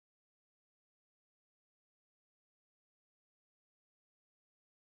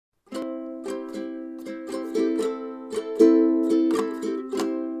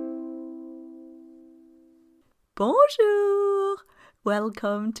Bonjour!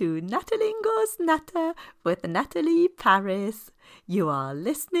 Welcome to Nattalingo's Natter with Nathalie Paris. You are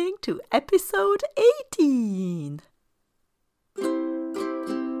listening to episode 18.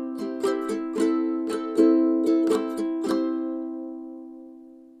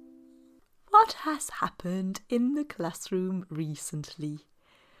 What has happened in the classroom recently?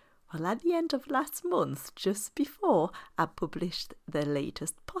 Well, at the end of last month, just before I published the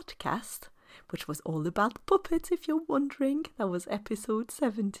latest podcast, which was all about puppets, if you're wondering, that was episode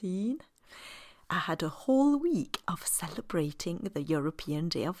 17, I had a whole week of celebrating the European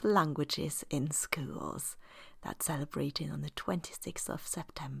Day of Languages in schools. That's celebrated on the 26th of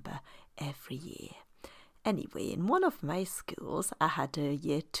September every year. Anyway, in one of my schools, I had a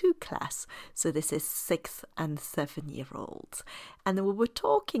year 2 class, so this is 6 and 7-year-olds, and we were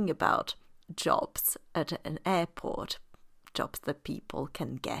talking about jobs at an airport, jobs that people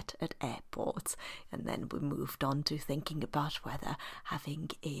can get at airports, and then we moved on to thinking about whether having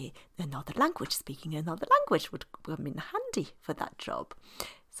speaking another language would come in handy for that job.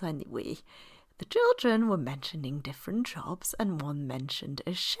 So anyway, the children were mentioning different jobs, and one mentioned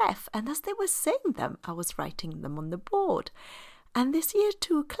a chef, and as they were saying them, I was writing them on the board. And this year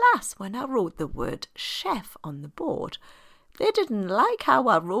 2 class, when I wrote the word chef on the board, they didn't like how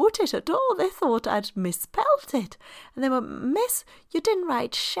I wrote it at all. They thought I'd misspelt it. And they were, "Miss, you didn't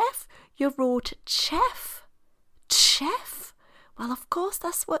write chef, you wrote chef." Chef? Well, of course,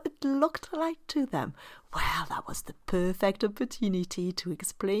 that's what it looked like to them. Well, that was the perfect opportunity to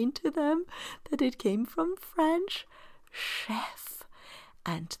explain to them that it came from French, chef,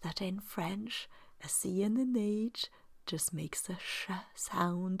 and that in French, a C and an H just makes a sh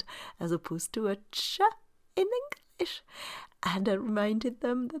sound as opposed to a ch in English. And I reminded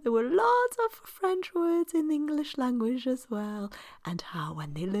them that there were lots of French words in the English language as well, and how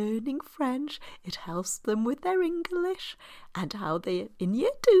when they're learning French, it helps them with their English, and how they're in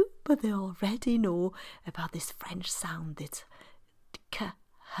year 2, but they already know about this French sound, it's k,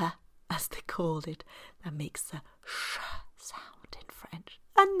 h, as they called it, that makes a sh sound in French,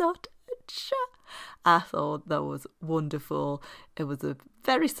 and not a ch. I thought that was wonderful. It was a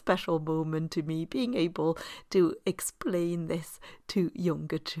very special moment to me, being able to explain this to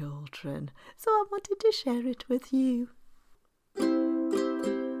younger children. So I wanted to share it with you.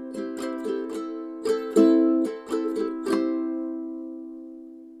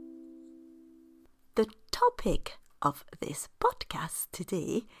 The topic of this podcast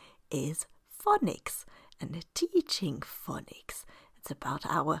today is phonics and teaching phonics. It's about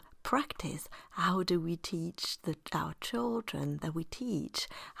our practice. How do we teach our children that we teach?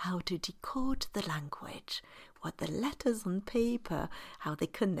 How to decode the language? What the letters on paper, how they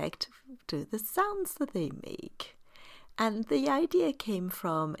connect to the sounds that they make. And the idea came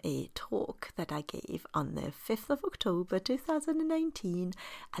from a talk that I gave on the 5th of October 2019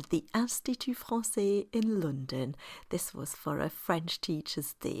 at the Institut Français in London. This was for a French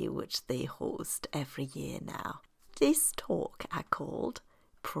Teachers' Day, which they host every year now. This talk I called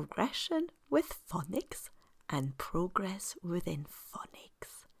Progression with Phonics and Progress within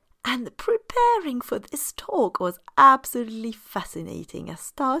Phonics. And preparing for this talk was absolutely fascinating. I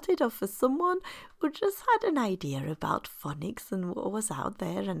started off as someone who just had an idea about phonics and what was out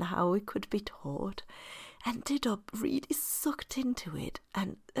there and how it could be taught, and ended up really sucked into it.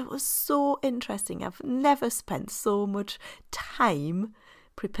 And it was so interesting. I've never spent so much time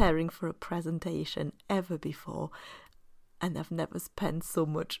preparing for a presentation ever before, and I've never spent so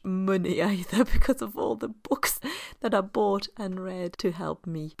much money either because of all the books that I bought and read to help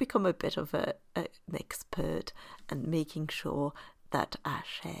me become a bit of an expert, and making sure that I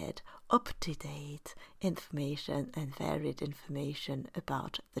shared up-to-date information and varied information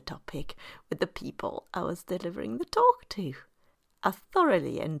about the topic with the people I was delivering the talk to. I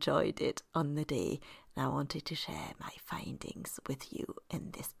thoroughly enjoyed it on the day, and I wanted to share my findings with you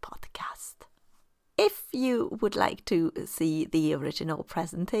in this podcast. If you would like to see the original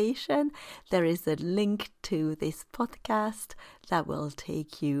presentation, there is a link to this podcast that will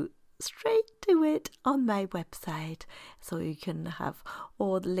take you straight to it on my website, so you can have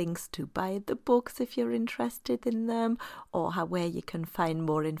all the links to buy the books if you're interested in them, or where you can find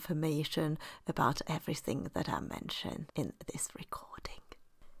more information about everything that I mention in this recording.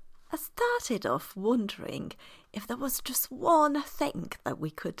 I started off wondering if there was just one thing that we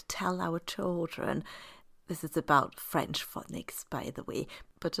could tell our children. This is about French phonics, by the way,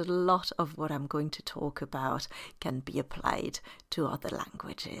 but a lot of what I'm going to talk about can be applied to other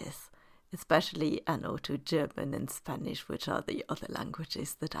languages, especially, I know, to German and Spanish, which are the other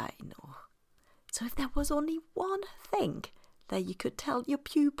languages that I know. So if there was only one thing that you could tell your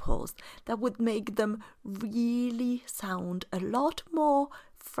pupils that would make them really sound a lot more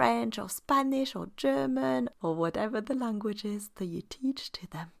French or Spanish or German or whatever the language is that you teach to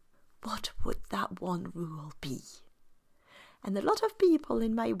them? What would that one rule be? And a lot of people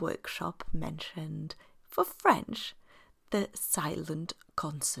in my workshop mentioned, for French, the silent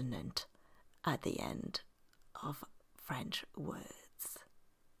consonant at the end of French words.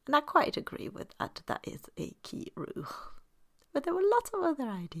 And I quite agree with that. That is a key rule. But there were lots of other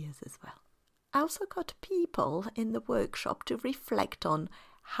ideas as well. I also got people in the workshop to reflect on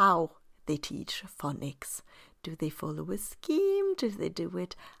how they teach phonics. Do they follow a scheme? Do they do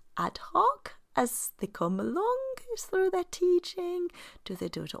it ad hoc as they come along through their teaching? Do they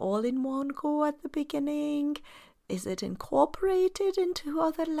do it all in one go at the beginning? Is it incorporated into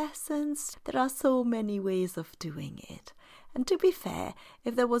other lessons? There are so many ways of doing it. And to be fair,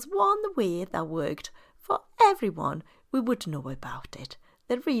 if there was one way that worked for everyone, we would know about it.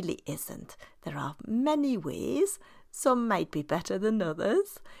 There really isn't. There are many ways. Some might be better than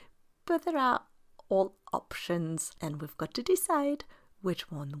others, but there are all options, and we've got to decide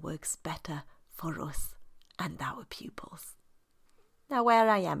which one works better for us and our pupils. Now, where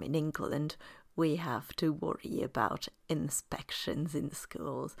I am in England, we have to worry about inspections in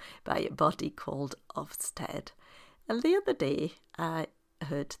schools by a body called Ofsted. And the other day, I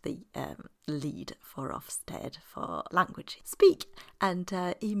heard the lead for Ofsted for language speak, and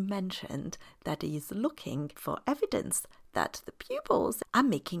he mentioned that he's looking for evidence that the pupils are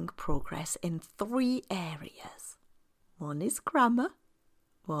making progress in 3 areas. One is grammar,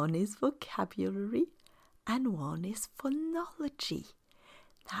 one is vocabulary, and one is phonology.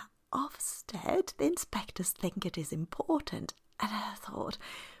 Now, Ofsted, the inspectors think it is important, and I thought,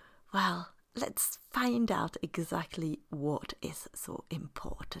 well, let's find out exactly what is so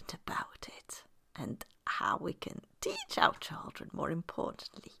important about it and how we can teach our children, more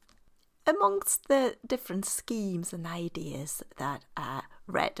importantly. Amongst the different schemes and ideas that I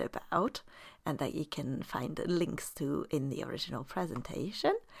read about and that you can find links to in the original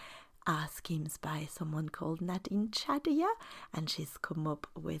presentation are schemes by someone called Nadine Chadia, and she's come up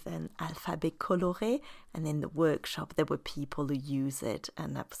with an alphabet coloré, and in the workshop there were people who use it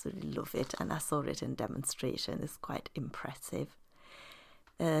and absolutely love it, and I saw it in demonstration. It's quite impressive.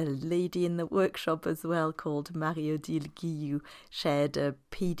 A lady in the workshop as well called Marie-Odile Guillou shared a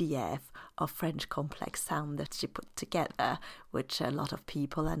PDF of French complex sound that she put together, which a lot of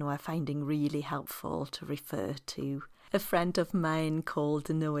people I know are finding really helpful to refer to. A friend of mine called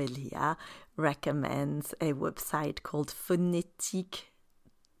Noelia recommends a website called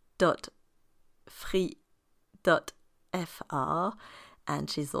phonetique.free.fr, and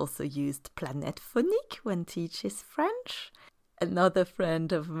she's also used Planète Phonique when teaches French. Another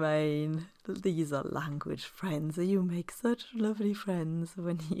friend of mine, these are language friends, you make such lovely friends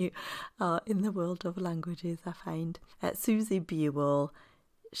when you are in the world of languages, I find. Susie Buell,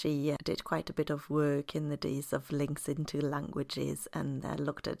 she did quite a bit of work in the days of links into languages and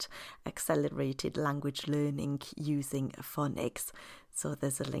looked at accelerated language learning using phonics. So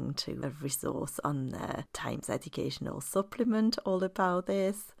there's a link to a resource on the Times Educational Supplement all about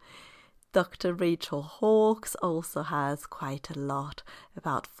this. Dr. Rachel Hawkes also has quite a lot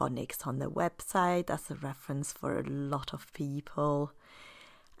about phonics on the website. That's a reference for a lot of people.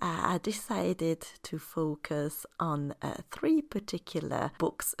 I decided to focus on 3 particular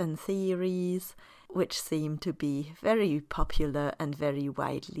books and theories which seem to be very popular and very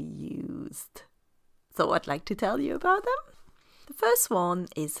widely used. So I'd like to tell you about them. The first one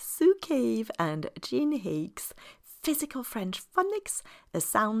is Sue Cave and Jean Haig's Physical French Phonics, a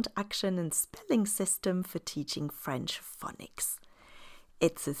sound, action and spelling system for teaching French phonics.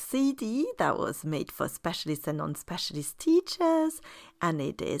 It's a CD that was made for specialist and non-specialist teachers, and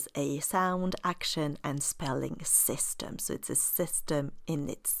it is a sound, action and spelling system. So it's a system in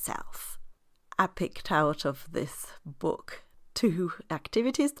itself. I picked out of this book 2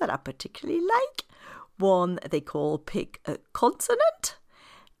 activities that I particularly like. One they call Pick a Consonant.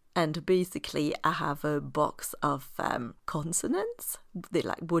 And basically, I have a box of consonants. They're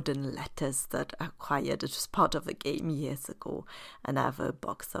like wooden letters that I acquired as part of a game years ago. And I have a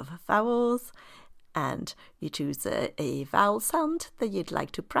box of vowels. And you choose a vowel sound that you'd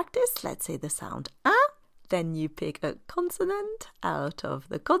like to practice. Let's say the sound A. Then you pick a consonant out of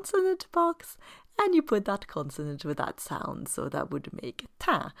the consonant box. And you put that consonant with that sound. So that would make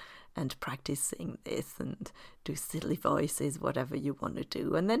ta. And practicing this and do silly voices, whatever you want to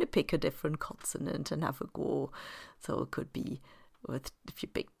do. And then you pick a different consonant and have a go. So it could be with, if you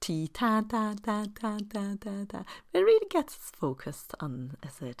pick T, ta, ta, ta, ta, ta, ta, ta. It really gets us focused on a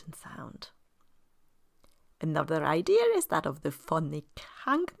certain sound. Another idea is that of the phonic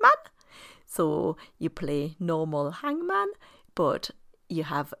hangman. So you play normal hangman, but you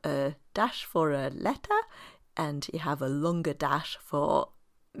have a dash for a letter and you have a longer dash for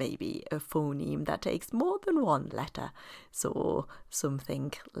maybe a phoneme that takes more than one letter. So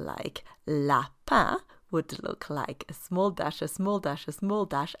something like lapin would look like a small dash, a small dash, a small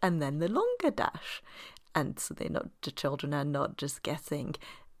dash, and then the longer dash. And so the children are not just guessing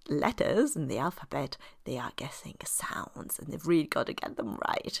letters in the alphabet, they are guessing sounds, and they've really got to get them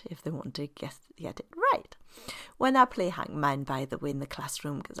right if they want to get it right. When I play hangman, by the way, in the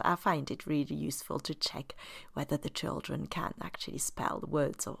classroom, because I find it really useful to check whether the children can actually spell the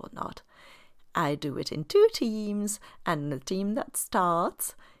words or not, I do it in 2 teams, and the team that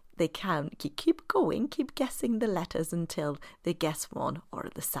starts, they can keep going, keep guessing the letters until they guess one, or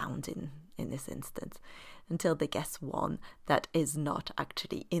the sound in this instance, until they guess one that is not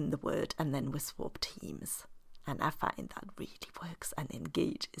actually in the word, and then we swap teams. And I find that really works and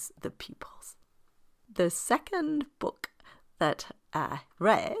engages the pupils. The second book that I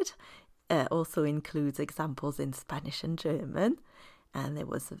read also includes examples in Spanish and German, and it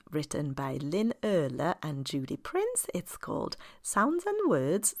was written by Lynn Erler and Julie Prince. It's called Sounds and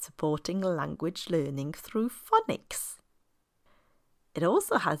Words Supporting Language Learning Through Phonics. It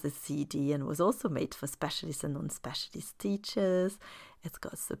also has a CD and was also made for specialist and non-specialist teachers. It's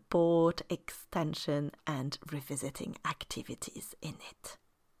got support, extension and revisiting activities in it.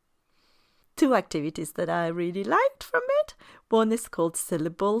 2 activities that I really liked from it. One is called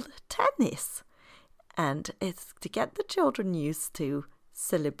Syllable Tennis, and it's to get the children used to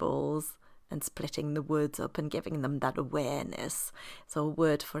syllables and splitting the words up and giving them that awareness. So a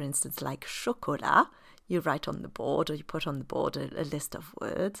word, for instance, like chocolat, you write on the board, or you put on the board a list of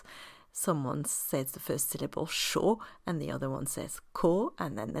words. Someone says the first syllable cho, and the other one says ko,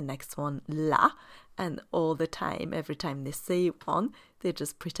 and then the next one la. And all the time, every time they say one, they're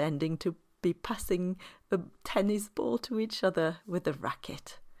just pretending to be passing a tennis ball to each other with a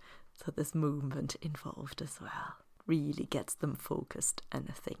racket. So there's movement involved as well. Really gets them focused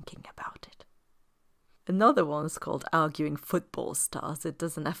and thinking about it. Another one's called Arguing Football Stars. It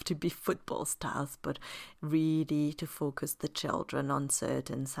doesn't have to be football stars, but really to focus the children on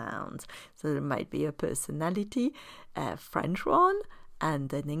certain sounds. So there might be a personality, a French one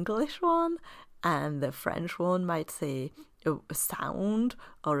and an English one, and the French one might say a sound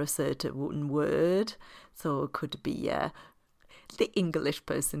or a certain word. So it could be the English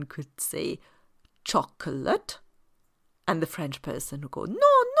person could say chocolate, and the French person would go,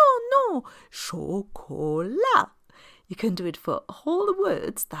 no, chocolat. You can do it for all the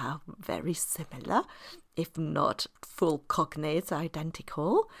words that are very similar, if not full cognates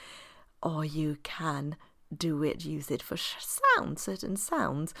identical, or you can use it for sounds, certain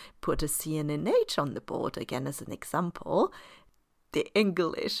sounds. Put a C and an H on the board again as an example. The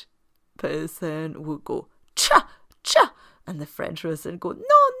English person would go cha, cha, and the French person would go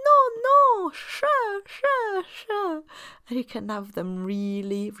no, sha. And you can have them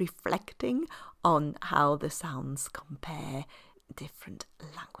really reflecting on how the sounds compare in different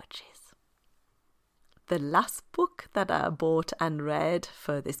languages. The last book that I bought and read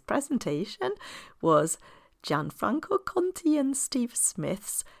for this presentation was Gianfranco Conti and Steve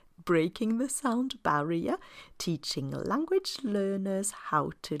Smith's Breaking the Sound Barrier, Teaching Language Learners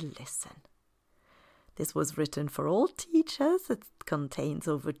How to Listen. This was written for all teachers. It contains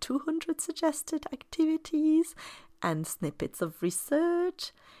over 200 suggested activities and snippets of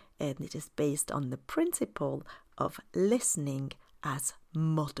research, and it is based on the principle of listening as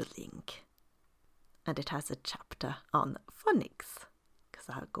modelling. And it has a chapter on phonics, because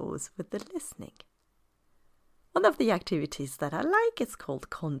that goes with the listening. One of the activities that I like is called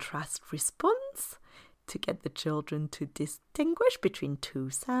contrast response, to get the children to distinguish between 2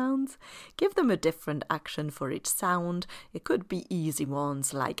 sounds. Give them a different action for each sound. It could be easy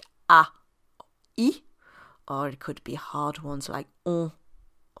ones like a, I, or it could be hard ones like on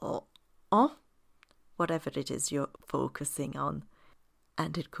or en, whatever it is you're focusing on.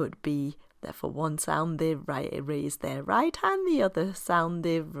 And it could be that for one sound they raise their right hand, the other sound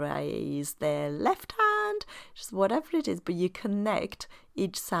they raise their left hand, just whatever it is, but you connect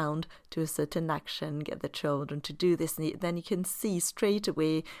each sound to a certain action, get the children to do this, and then you can see straight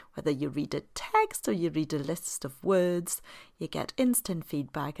away whether you read a text or you read a list of words. You get instant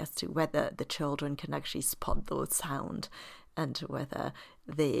feedback as to whether the children can actually spot those sounds and whether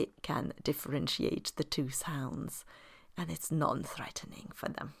they can differentiate the 2 sounds, and it's non-threatening for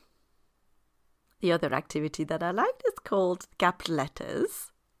them. The other activity that I liked is called Gap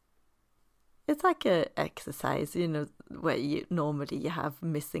Letters. It's like an exercise, where you have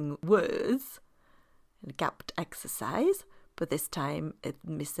missing words, a gapped exercise, but this time it's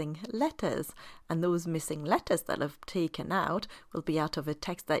missing letters. And those missing letters that I've taken out will be out of a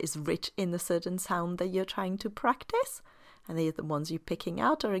text that is rich in a certain sound that you're trying to practice. And they're the ones you're picking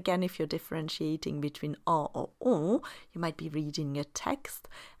out. Or again, if you're differentiating between or, you might be reading a text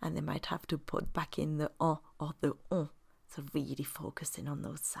and they might have to put back in the or the on. So really focusing on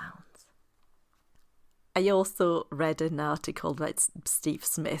those sounds. I also read an article by Steve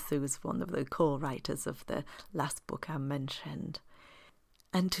Smith, who was one of the co-writers of the last book I mentioned.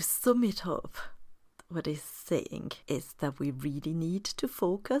 And to sum it up, what he's saying is that we really need to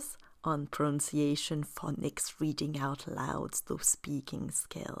focus on pronunciation, phonics, reading out loud, those speaking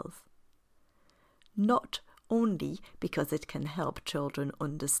skills. Not only because it can help children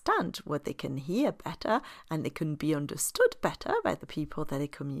understand what they can hear better and they can be understood better by the people that they're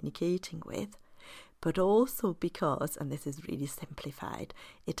communicating with, but also because, and this is really simplified,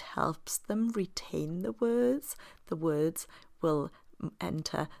 it helps them retain the words. The words will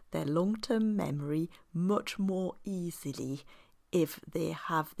enter their long-term memory much more easily if they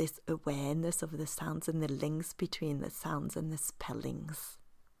have this awareness of the sounds and the links between the sounds and the spellings.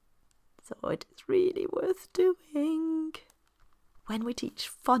 So it is really worth doing. When we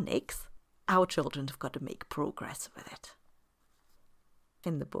teach phonics, our children have got to make progress with it.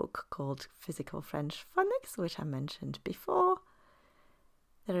 In the book called Physical French Phonics, which I mentioned before,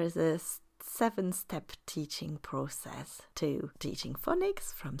 there is a 7-step teaching process to teaching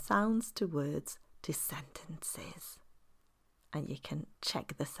phonics, from sounds to words to sentences. And you can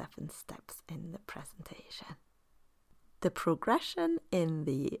check the 7 steps in the presentation. The progression in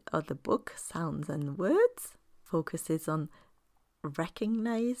the other book, Sounds and Words, focuses on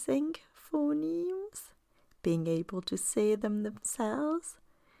recognizing phonemes, being able to say them themselves,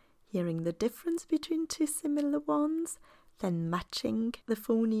 hearing the difference between 2 similar ones, then matching the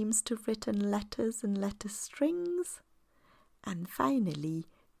phonemes to written letters and letter strings, and finally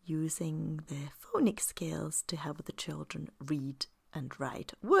using the phonic skills to help the children read and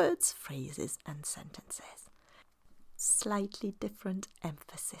write words, phrases and sentences. Slightly different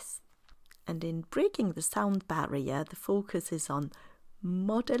emphasis. And in breaking the sound barrier, the focus is on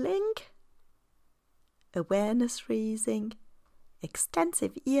modelling, awareness raising,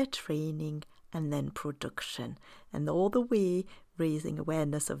 extensive ear training, and then production, and all the way raising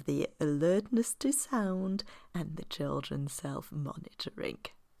awareness of the alertness to sound and the children's self-monitoring.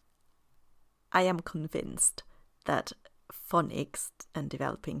 I am convinced that phonics and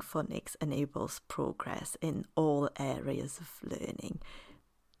developing phonics enables progress in all areas of learning.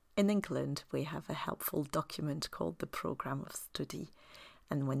 In England, we have a helpful document called the Programme of Study.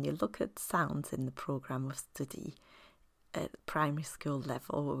 And when you look at sounds in the Programme of Study, at primary school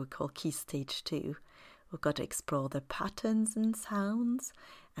level, what we call Key Stage 2, we've got to explore the patterns and sounds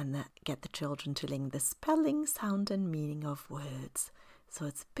and get the children to link the spelling, sound and meaning of words. So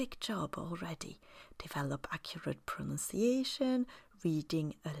it's a big job already. Develop accurate pronunciation,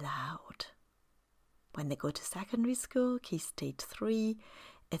 reading aloud. When they go to secondary school, Key Stage 3,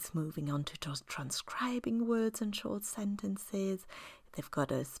 it's moving on to just transcribing words and short sentences. They've got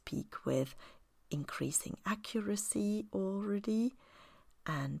to speak with increasing accuracy already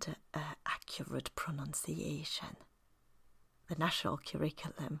and accurate pronunciation. The national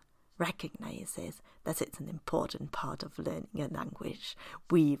curriculum recognises that it's an important part of learning a language.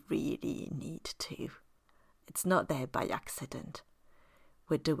 We really need to. It's not there by accident.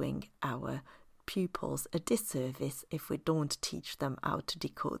 We're doing our pupils a disservice if we don't teach them how to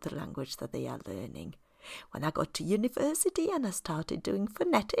decode the language that they are learning. When I got to university and I started doing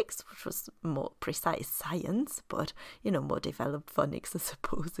phonetics, which was more precise science, but, more developed phonics, I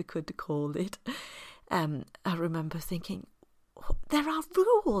suppose I could call it, I remember thinking, there are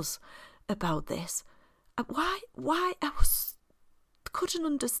rules about this. Why couldn't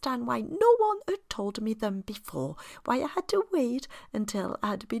understand why no one had told me them before, why I had to wait until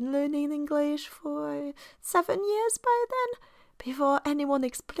I'd been learning English for 7 years by then, before anyone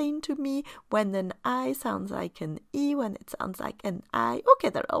explained to me when an I sounds like an E, when it sounds like an I. Okay,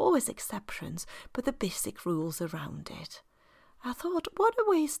 there are always exceptions, but the basic rules around it. I thought, what a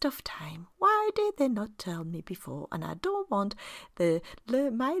waste of time. Why did they not tell me before? And I don't want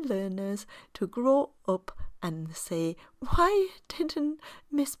my learners to grow up and say, why didn't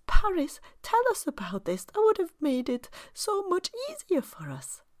Miss Paris tell us about this? That would have made it so much easier for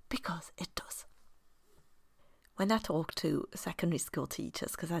us. Because it does. When I talk to secondary school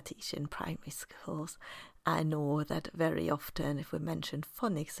teachers, because I teach in primary schools, I know that very often if we mention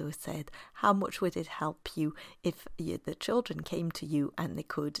phonics, we said, how much would it help you if the children came to you and they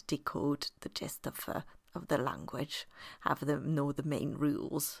could decode the gist of the language, have them know the main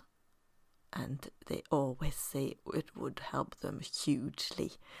rules? and they always say it would help them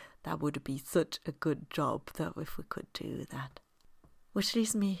hugely. That would be such a good job though if we could do that. Which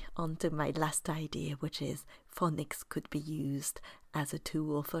leads me on to my last idea, which is phonics could be used as a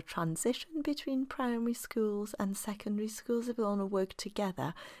tool for transition between primary schools and secondary schools. If we want to work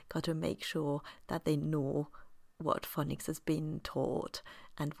together, got to make sure that they know what phonics has been taught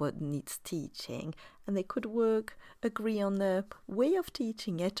and what needs teaching, and they could agree on the way of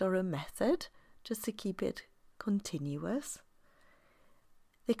teaching it or a method just to keep it continuous.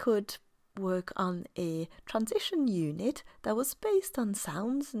 They could work on a transition unit that was based on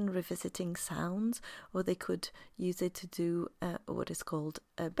sounds and revisiting sounds, or they could use it to do what is called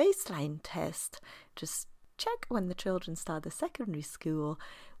a baseline test. Just check when the children start the secondary school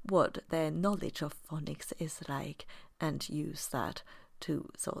what their knowledge of phonics is like and use that to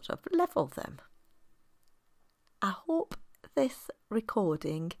sort of level them. I hope this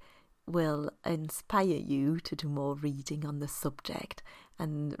recording will inspire you to do more reading on the subject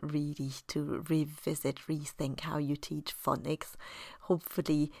and really to rethink how you teach phonics.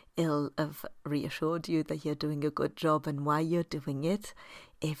 Hopefully it'll have reassured you that you're doing a good job and why you're doing it.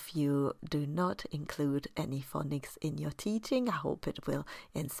 If you do not include any phonics in your teaching, I hope it will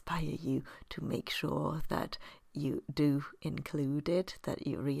inspire you to make sure that you do include it, that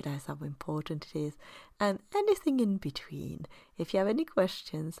you realize how important it is, and anything in between. If you have any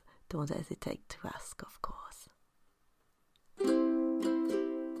questions, don't hesitate to ask, of course.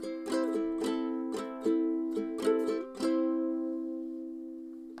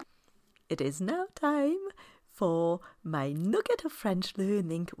 It is now time for my nugget of French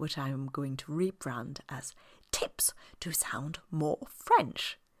learning, which I am going to rebrand as Tips to Sound More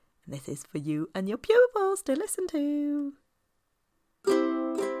French. And this is for you and your pupils to listen to.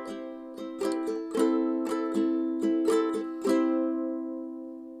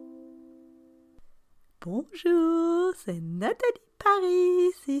 Bonjour, c'est Nathalie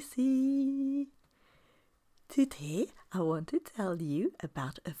Paris ici. Today I want to tell you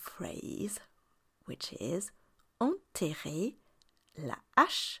about a phrase which is enterrer la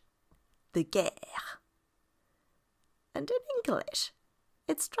hache de guerre. And in English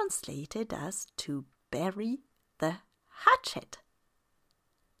it's translated as to bury the hatchet.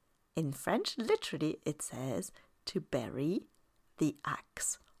 In French, literally it says to bury the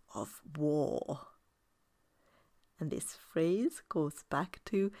axe of war. And this phrase goes back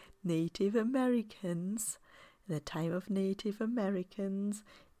to Native Americans, the time of Native Americans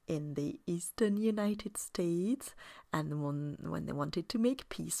in the eastern United States, and when they wanted to make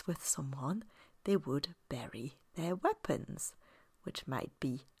peace with someone, they would bury their weapons, which might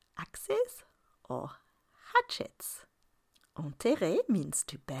be axes or hatchets. Enterrer means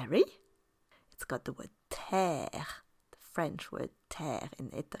to bury. It's got the word terre, the French word terre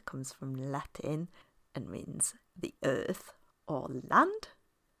in it that comes from Latin and means the earth or land.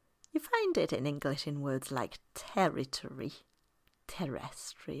 You find it in English in words like territory,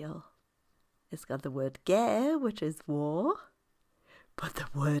 terrestrial. It's got the word guerre, which is war. But the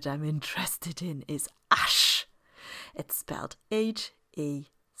word I'm interested in is hache. It's spelled Hache,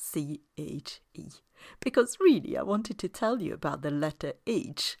 because really I wanted to tell you about the letter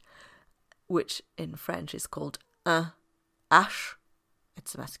H, which in French is called un hache.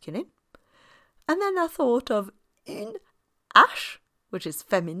 It's masculine. And then I thought of une hache, which is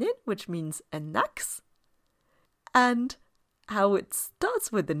feminine, which means an axe, and how it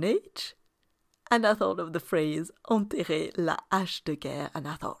starts with an H. And I thought of the phrase enterrer la hache de guerre, and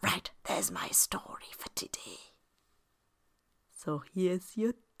I thought, right, there's my story for today. So here's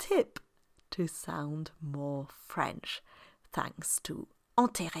your tip to sound more French, thanks to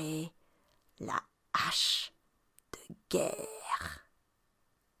enterrer la hache de guerre.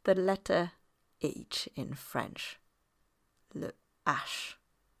 The letter H in French, le hache.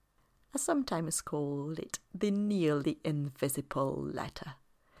 I sometimes call it the nearly invisible letter,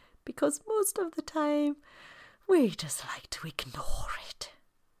 because most of the time we just like to ignore it.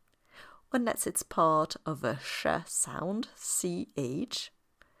 Unless it's part of a sh sound, CH,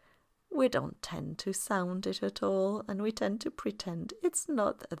 we don't tend to sound it at all, and we tend to pretend it's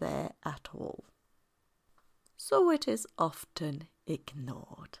not there at all. So it is often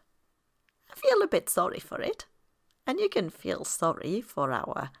ignored. I feel a bit sorry for it, and you can feel sorry for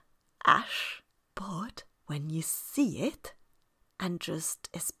our hache, but when you see it, and just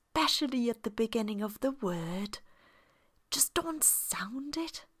especially at the beginning of the word, just don't sound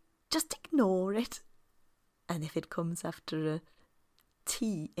it. Just ignore it. And if it comes after a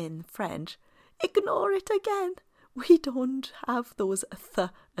T in French, ignore it again. We don't have those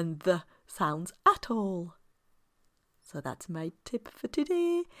th and the sounds at all. So that's my tip for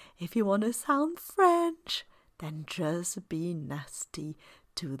today. If you want to sound French, then just be nasty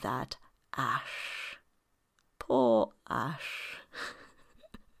to that hache. Poor hache.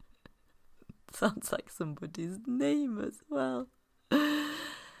 Sounds like somebody's name as well. I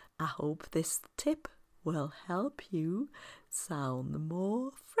hope this tip will help you sound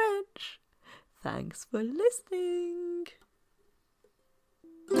more French. Thanks for listening.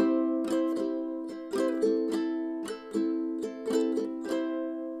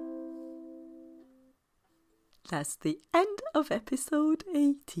 That's the end of episode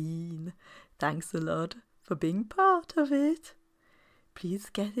 18. Thanks a lot for being part of it. Please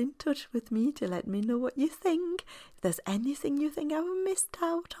get in touch with me to let me know what you think. If there's anything you think I've missed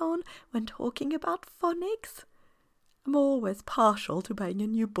out on when talking about phonics. I'm always partial to buying a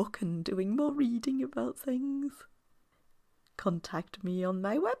new book and doing more reading about things. Contact me on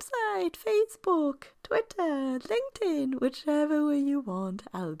my website, Facebook, Twitter, LinkedIn, whichever way you want.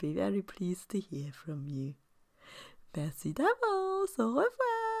 I'll be very pleased to hear from you. Merci d'avance, au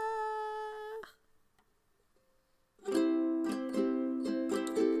revoir.